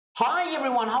Hi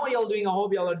everyone, how are y'all doing? I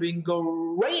hope y'all are doing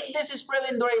great. This is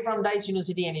Pravin Dore from DijsU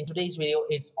University, and in today's video,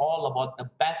 it's all about the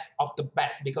best of the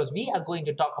best because we are going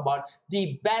to talk about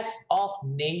the best of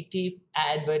native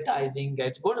advertising, guys.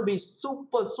 It's going to be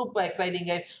super exciting,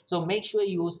 guys. So make sure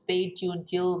you stay tuned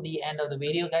till the end of the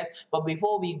video, guys. But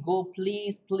before we go,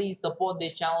 please support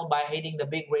this channel by hitting the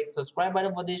big red subscribe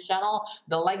button for this channel,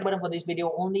 the like button for this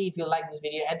video only if you like this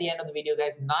video at the end of the video,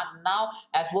 guys, not now,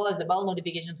 as well as the bell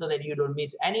notification so that you don't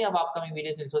miss any of upcoming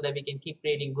videos and so that we can keep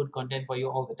creating good content for you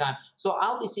all the time. So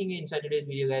I'll be seeing you inside today's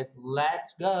video, guys.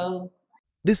 Let's go.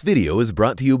 This video is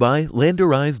brought to you by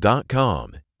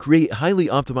Landerize.com. Create highly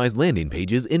optimized landing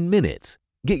pages in minutes.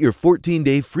 Get your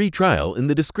 14-day free trial in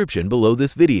the description below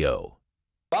this video.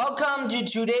 Welcome to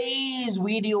today's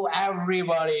video,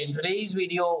 everybody. In today's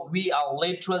video, we are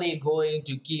literally going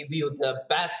to give you the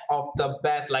best of the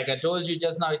best. Like I told you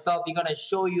just now itself, we're going to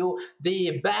show you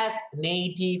the best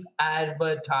native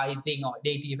advertising or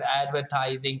native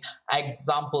advertising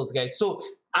examples, guys. So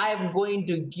I'm going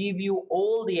to give you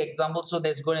all the examples. So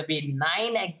there's going to be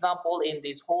 9 examples in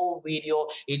this whole video.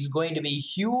 It's going to be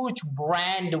huge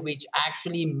brand which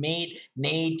actually made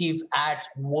native ads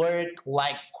work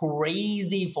like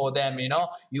crazy for them.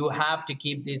 You have to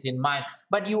keep this in mind.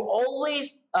 But you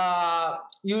always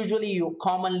usually you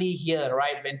commonly hear,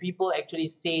 right, when people actually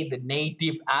say the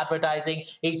native advertising,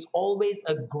 it's always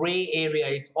a gray area.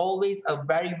 It's always a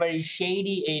very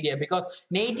shady area because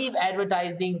native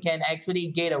advertising can actually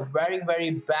get a very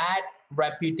bad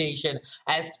reputation,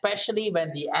 especially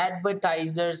when the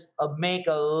advertisers make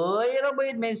a little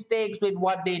bit mistakes with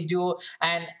what they do,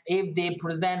 and if they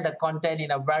present the content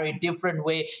in a very different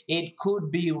way, it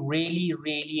could be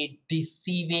really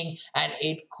deceiving and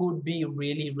it could be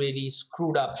really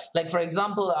screwed up. Like for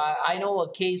example, I know a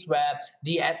case where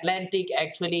the Atlantic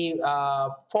actually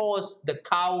forced the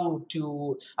cow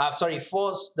to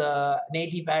forced the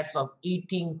native ads of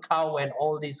eating cow and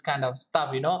all this kind of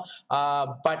stuff,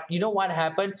 but you know what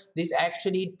happened? This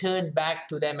actually turned back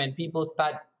to them and people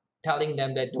start telling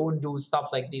them that don't do stuff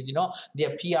like this. Their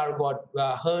PR got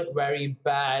hurt very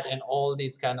bad and all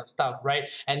this kind of stuff, right?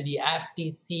 And the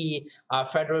FTC,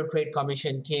 Federal Trade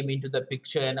Commission, came into the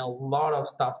picture and a lot of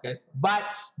stuff, guys. But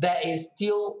there is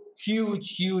still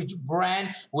huge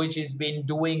brand which has been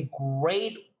doing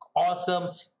great, awesome,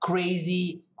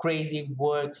 crazy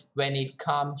work when it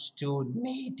comes to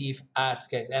native ads,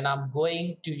 guys. And I'm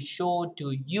going to show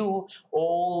to you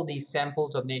all these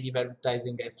samples of native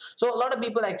advertising, guys. So a lot of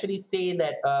people actually say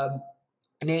that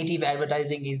native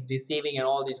advertising is deceiving and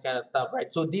all this kind of stuff,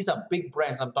 right? So these are big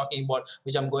brands I'm talking about,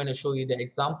 which I'm going to show you the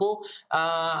example.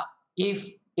 If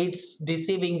it's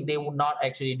deceiving, they would not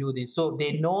actually do this. So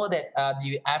they know that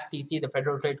the FTC, the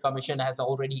Federal Trade Commission, has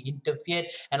already interfered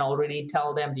and already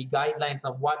tell them the guidelines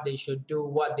of what they should do,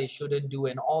 what they shouldn't do,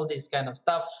 and all this kind of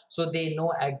stuff. So they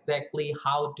know exactly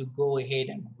how to go ahead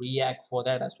and react for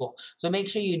that as well. So make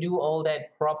sure you do all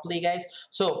that properly, guys.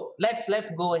 So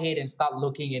let's go ahead and start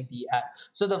looking at the ad.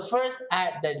 So the first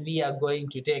ad that we are going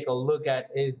to take a look at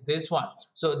is this one.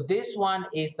 So this one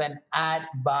is an ad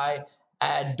by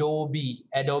Adobe.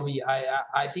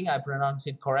 I think I pronounced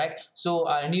it correct. So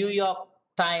New York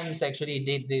Times actually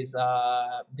did this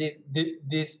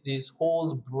this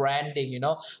whole branding.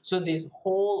 So this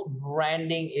whole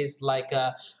branding is like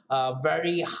a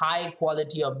very high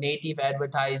quality of native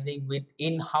advertising with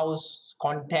in-house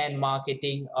content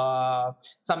marketing,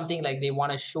 something like they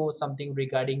want to show something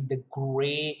regarding the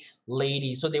gray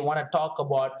lady. So they want to talk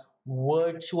about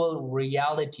virtual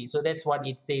reality. So that's what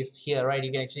it says here, right?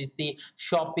 You can actually see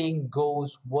shopping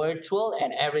goes virtual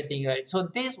and everything, right? So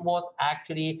this was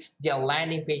actually their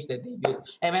landing page that they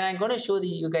used. And when I'm going to show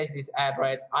you guys this ad,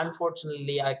 right,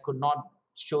 unfortunately I could not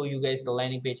show you guys the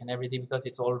landing page and everything because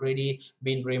it's already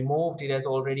been removed. It has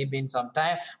already been some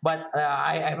time, but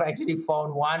I have actually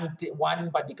found one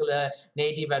particular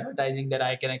native advertising that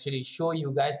I can actually show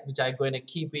you guys, which I'm going to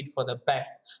keep it for the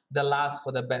best, the last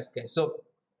for the best, guys. So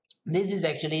this is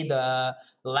actually the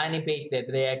landing page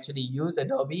that they actually use,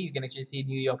 Adobe. You can actually see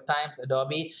New York Times,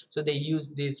 Adobe. So they use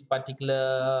this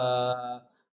particular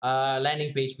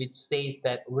landing page which says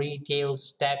that retail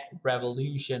stack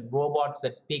revolution, robots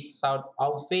that picks out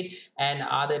outfit and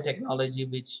other technology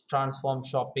which transform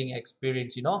shopping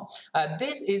experience.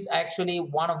 This is actually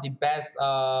one of the best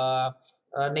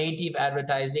native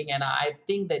advertising, and I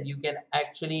think that you can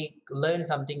actually learn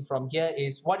something from here.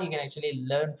 Is what you can actually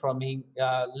learn from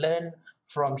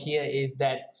here is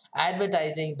that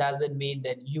advertising doesn't mean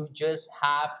that you just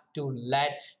have to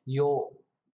let your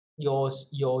your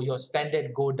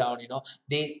standard go down.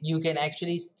 You can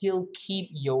actually still keep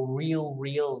your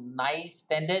real nice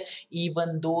standard,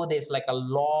 even though there's like a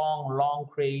long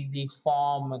crazy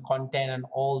form content and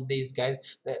all these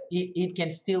guys. It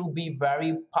can still be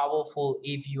very powerful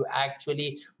if you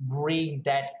actually bring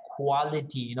that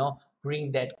quality,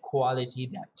 bring that quality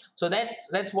there. So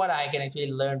that's what I can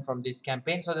actually learn from this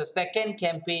campaign. So the second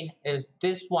campaign is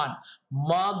this one,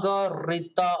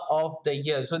 Margarita of the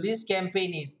Year. So this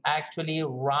campaign is actually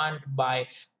run by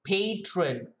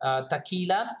patron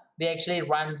Tequila. They actually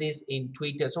run this in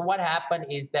Twitter. So what happened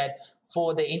is that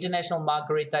for the International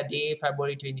Margarita Day,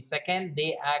 February 22nd,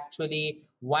 they actually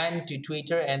went to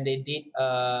Twitter and they did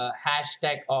a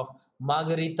hashtag of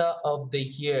Margarita of the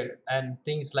Year and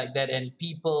things like that. And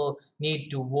people need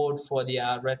to vote for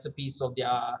their recipes of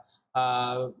their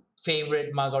uh,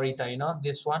 favorite margarita.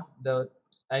 This one, the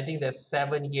I think there's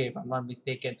seven here if I'm not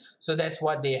mistaken. So that's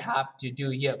what they have to do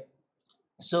here.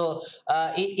 So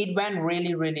it went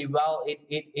really well.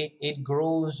 It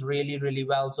grows really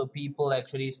well, so people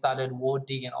actually started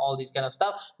voting and all this kind of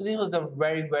stuff. So this was a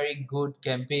very good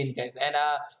campaign, guys. And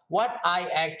what I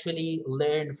actually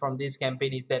learned from this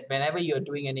campaign is that whenever you're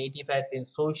doing a native ads in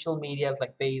social medias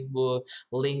like Facebook,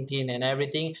 LinkedIn and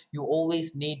everything, you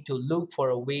always need to look for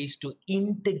a ways to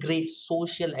integrate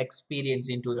social experience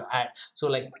into your ad. So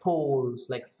like polls,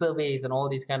 like surveys and all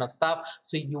this kind of stuff.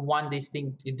 So you want this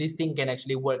thing can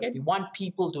actually work, and you want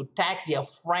people to tag their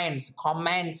friends,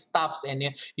 comment stuffs, and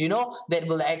that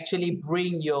will actually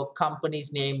bring your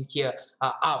company's name here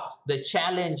up, the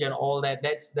challenge and all that.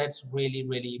 That's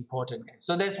really important, guys.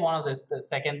 So that's one of the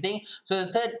second thing. So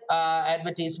the third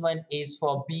advertisement is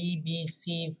for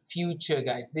BBC Future,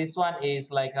 guys. This one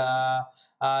is like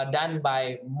done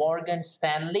by Morgan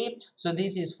Stanley. So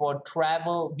this is for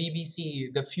travel,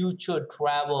 BBC, the future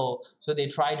travel. So they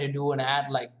try to do an ad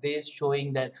like this,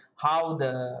 showing that how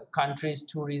the country's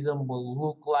tourism will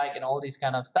look like and all this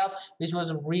kind of stuff, which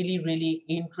was really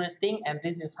interesting. And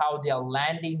this is how their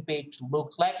landing page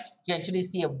looks like. You actually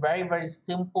see a very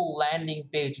simple landing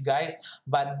page, guys,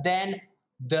 but then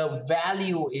the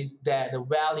value is there. The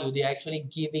value, they're actually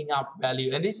giving up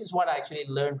value. And this is what I actually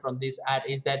learned from this ad,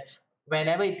 is that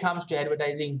whenever it comes to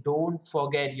advertising, don't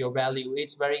forget your value.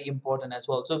 It's very important as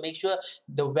well. So make sure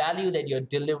the value that you're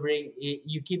delivering,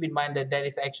 you keep in mind that that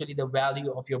is actually the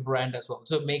value of your brand as well.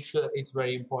 So make sure it's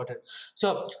very important.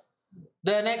 So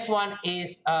the next one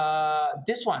is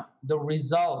this one, the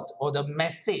result or the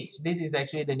message. This is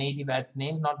actually the native ads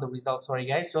name, not the result, sorry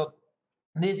guys. So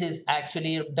this is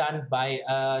actually done by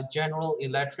General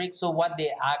Electric. So what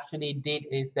they actually did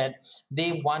is that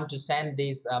they want to send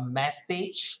this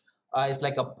message. It's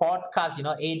like a podcast,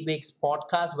 8 weeks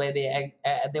podcast, where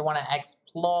they want to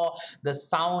explore the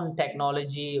sound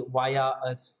technology via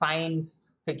a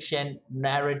science fiction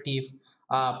narrative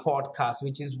podcast,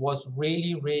 which was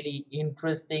really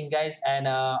interesting, guys. And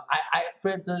I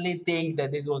personally think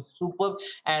that this was superb.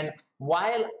 And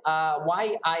while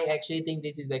why I actually think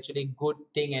this is actually a good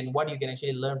thing, and what you can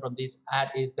actually learn from this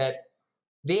ad is that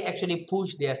they actually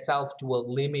push themselves to a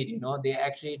limit. They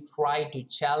actually try to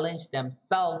challenge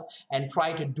themselves and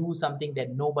try to do something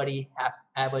that nobody have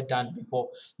ever done before.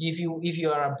 If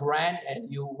you are a brand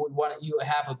and you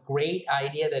have a great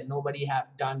idea that nobody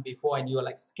have done before, and you're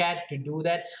like scared to do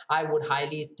that, I would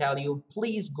highly tell you,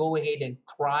 please go ahead and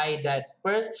try that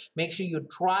first. Make sure you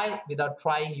try. Without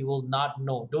trying, you will not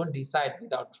know. Don't decide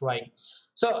without trying.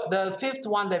 So the fifth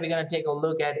one that we're going to take a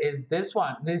look at is this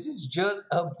one. This is just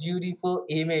a beautiful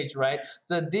image, right?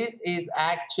 So this is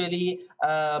actually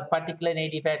a particular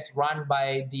native ads run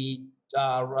by the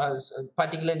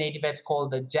particular native ads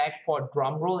called the jackpot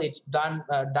drum roll. It's done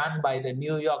by the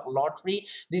New York Lottery.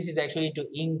 This is actually to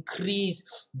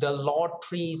increase the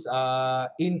lottery's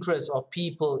interest of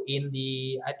people in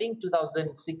the, I think,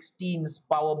 2016's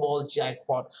Powerball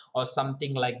jackpot or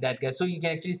something like that, guys. So you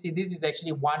can actually see this is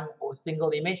actually one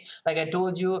single image. Like I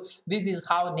told you, this is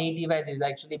how native ads is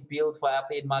actually built for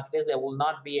affiliate marketers. There will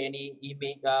not be any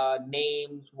image,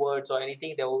 names, words, or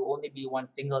anything. There will only be one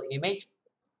single image.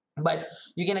 But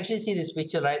you can actually see this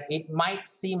picture, right? It might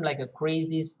seem like a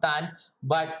crazy stunt,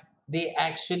 but they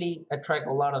actually attract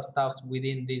a lot of stuff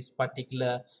within this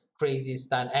particular crazy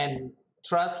stunt. And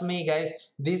trust me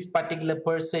guys, this particular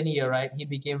person here, right, he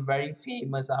became very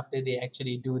famous after they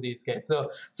actually do this, guys. So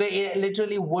it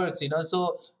literally works, you know.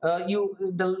 So you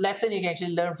the lesson you can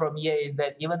actually learn from here is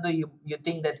that even though you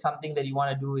think that something that you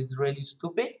want to do is really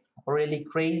stupid or really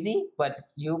crazy, but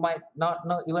you might not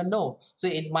know even know, so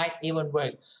it might even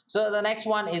work. So the next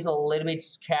one is a little bit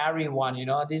scary one, you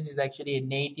know. This is actually a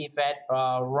native ad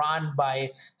run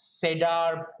by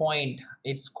Cedar Point.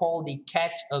 It's called the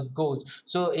Catch a Ghost.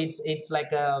 So it's like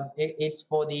it's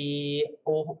for the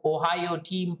Ohio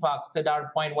theme park Cedar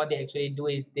Point. What they actually do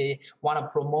is they want to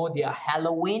promote their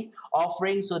Halloween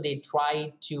offering, so they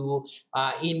try to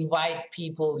invite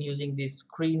people using this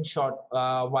screenshot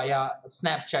via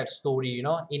Snapchat story, you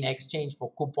know, in exchange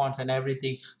for coupons and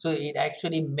everything. So it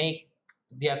actually make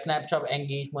their Snapchat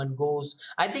engagement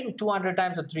goes, I think, 200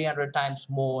 times or 300 times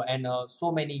more, and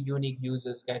so many unique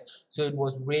users, guys. So it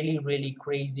was really really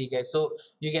crazy, guys. So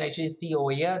you can actually see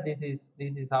over here, this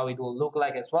is how it will look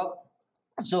like as well.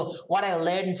 So what I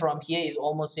learned from here is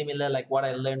almost similar like what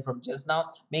I learned from just now.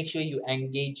 Make sure you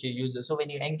engage your user. So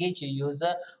when you engage your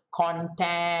user,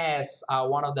 contests are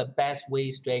one of the best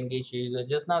ways to engage your user.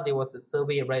 Just now there was a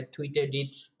survey, right? Twitter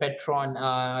did Petron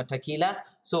Tequila.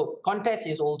 So contest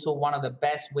is also one of the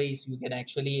best ways you can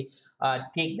actually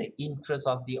take the interest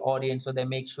of the audience, so they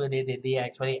make sure they are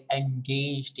actually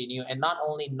engaged in you, and not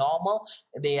only normal,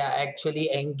 they are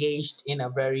actually engaged in a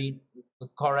very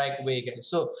correct way, guys.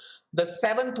 So the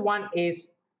seventh one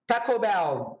is Taco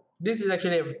Bell. This is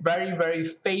actually a very, very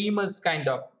famous kind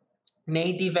of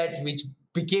native ads which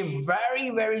became very,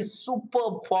 very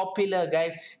super popular,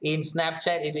 guys, in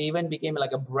Snapchat. It even became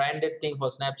like a branded thing for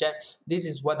Snapchat. This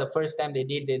is what the first time they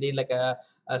did. They did like a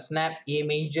snap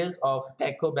images of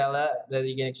Taco Bell that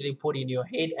you can actually put in your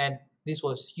head, and this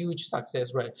was huge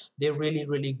success, right? They really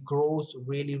really grows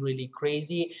really really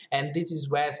crazy, and this is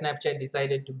where Snapchat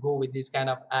decided to go with this kind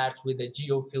of ads with the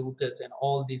geo filters and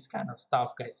all this kind of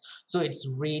stuff, guys. So it's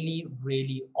really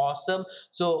really awesome.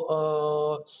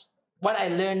 So what I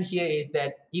learned here is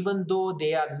that even though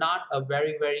they are not a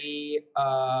very very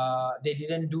they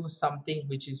didn't do something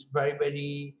which is very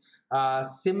very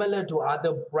similar to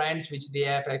other brands which they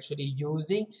have actually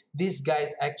using, these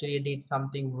guys actually did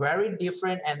something very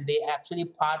different, and they actually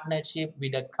partnership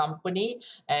with a company,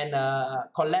 and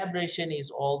collaboration is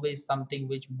always something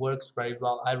which works very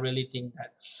well. I really think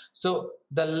that. So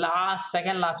the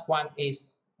second last one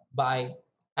is by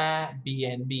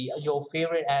Airbnb, your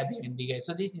favorite Airbnb, guys.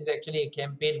 So this is actually a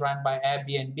campaign run by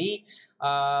Airbnb.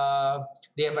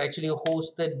 They have actually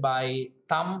hosted by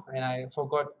Thumb, and I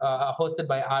forgot, hosted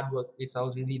by Artwork. It's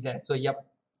already there. So yep,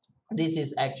 this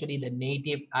is actually the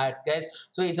native ads, guys.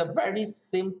 So it's a very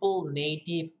simple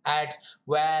native ads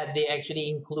where they actually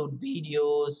include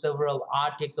videos, several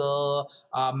article,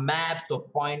 maps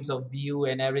of points of view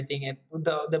and everything. And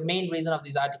the main reason of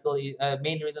this article is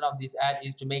main reason of this ad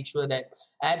is to make sure that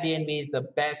Airbnb is the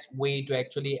best way to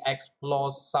actually explore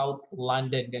South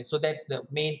London, guys. So that's the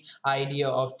main idea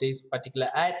of this particular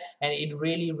ad, and it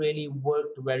really really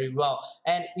worked very well.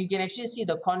 And you can actually see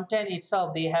the content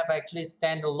itself, they have actually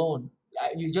standalone.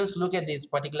 You just look at this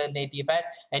particular native ad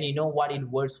and you know what it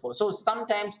works for. So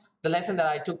sometimes the lesson that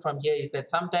I took from here is that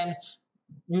sometimes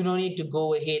you don't need to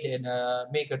go ahead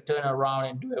and make a turnaround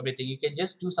and do everything. You can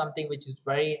just do something which is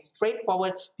very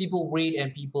straightforward. People read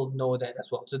and people know that as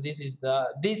well. So this is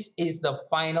the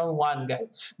final one,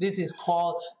 guys. This is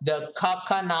called the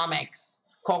Coconomics.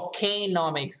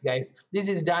 Cocainomics, guys. This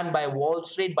is done by Wall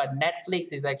Street, but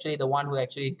Netflix is actually the one who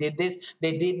actually did this.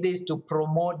 They did this to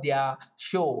promote their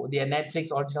show, their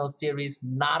Netflix original series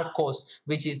Narcos,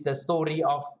 which is the story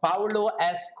of Pablo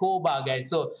Escobar,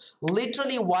 guys. So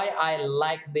literally why I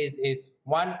like this is,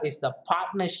 one is the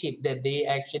partnership that they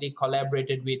actually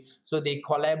collaborated with. So they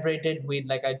collaborated with,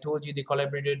 like I told you, they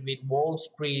collaborated with Wall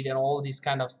Street and all this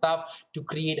kind of stuff to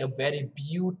create a very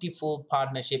beautiful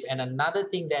partnership. And another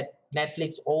thing that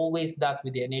Netflix always does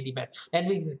with their native ads,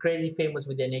 Netflix is crazy famous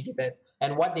with their native ads,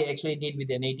 and what they actually did with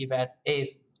their native ads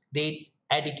is they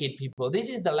educate people. This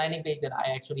is the landing page that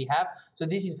I actually have. So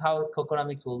this is how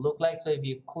Coconomics will look like. So if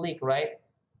you click, right,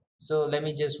 so let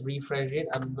me just refresh it.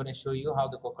 I'm going to show you how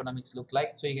the Coconomics look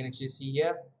like. So you can actually see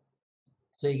here.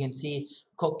 So you can see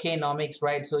Cocainomics,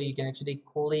 right? So you can actually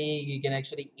click, you can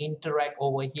actually interact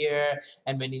over here.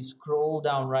 And when you scroll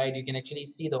down, right, you can actually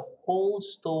see the whole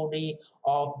story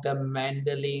of the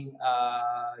Mandalay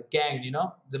gang, you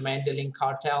know, the Mandalay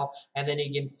cartel. And then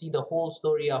you can see the whole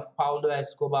story of Pablo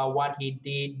Escobar, what he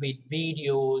did with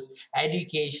videos,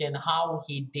 education, how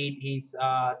he did his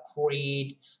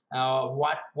trade,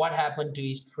 what happened to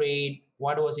his trade,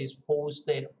 what was his post,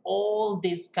 and all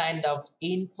this kind of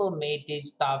informative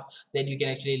stuff that you can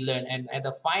actually learn. And at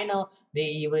the final, they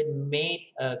even made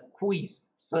a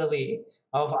quiz survey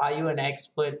of are you an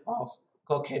expert of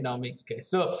economics, guys.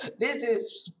 So this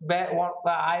is what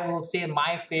I will say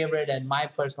my favorite and my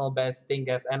personal best thing,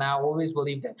 guys. And I always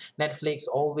believe that Netflix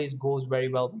always goes very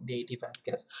well with native ads,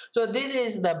 guys. So this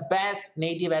is the best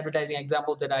native advertising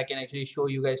example that I can actually show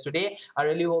you guys today. I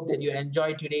really hope that you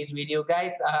enjoyed today's video,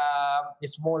 guys.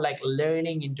 It's more like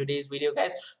learning in today's video,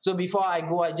 guys. So before I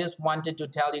go, I just wanted to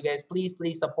tell you guys, please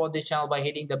support this channel by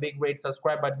hitting the big red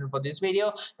subscribe button for this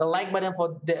video, the like button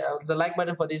for the like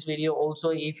button for this video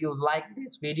also if you like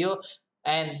this video,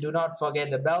 and do not forget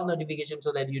the bell notification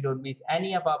so that you don't miss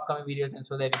any of our upcoming videos, and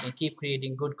so that we can keep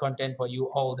creating good content for you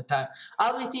all the time.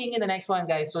 I'll be seeing you in the next one,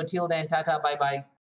 guys. So till then, tata, bye bye.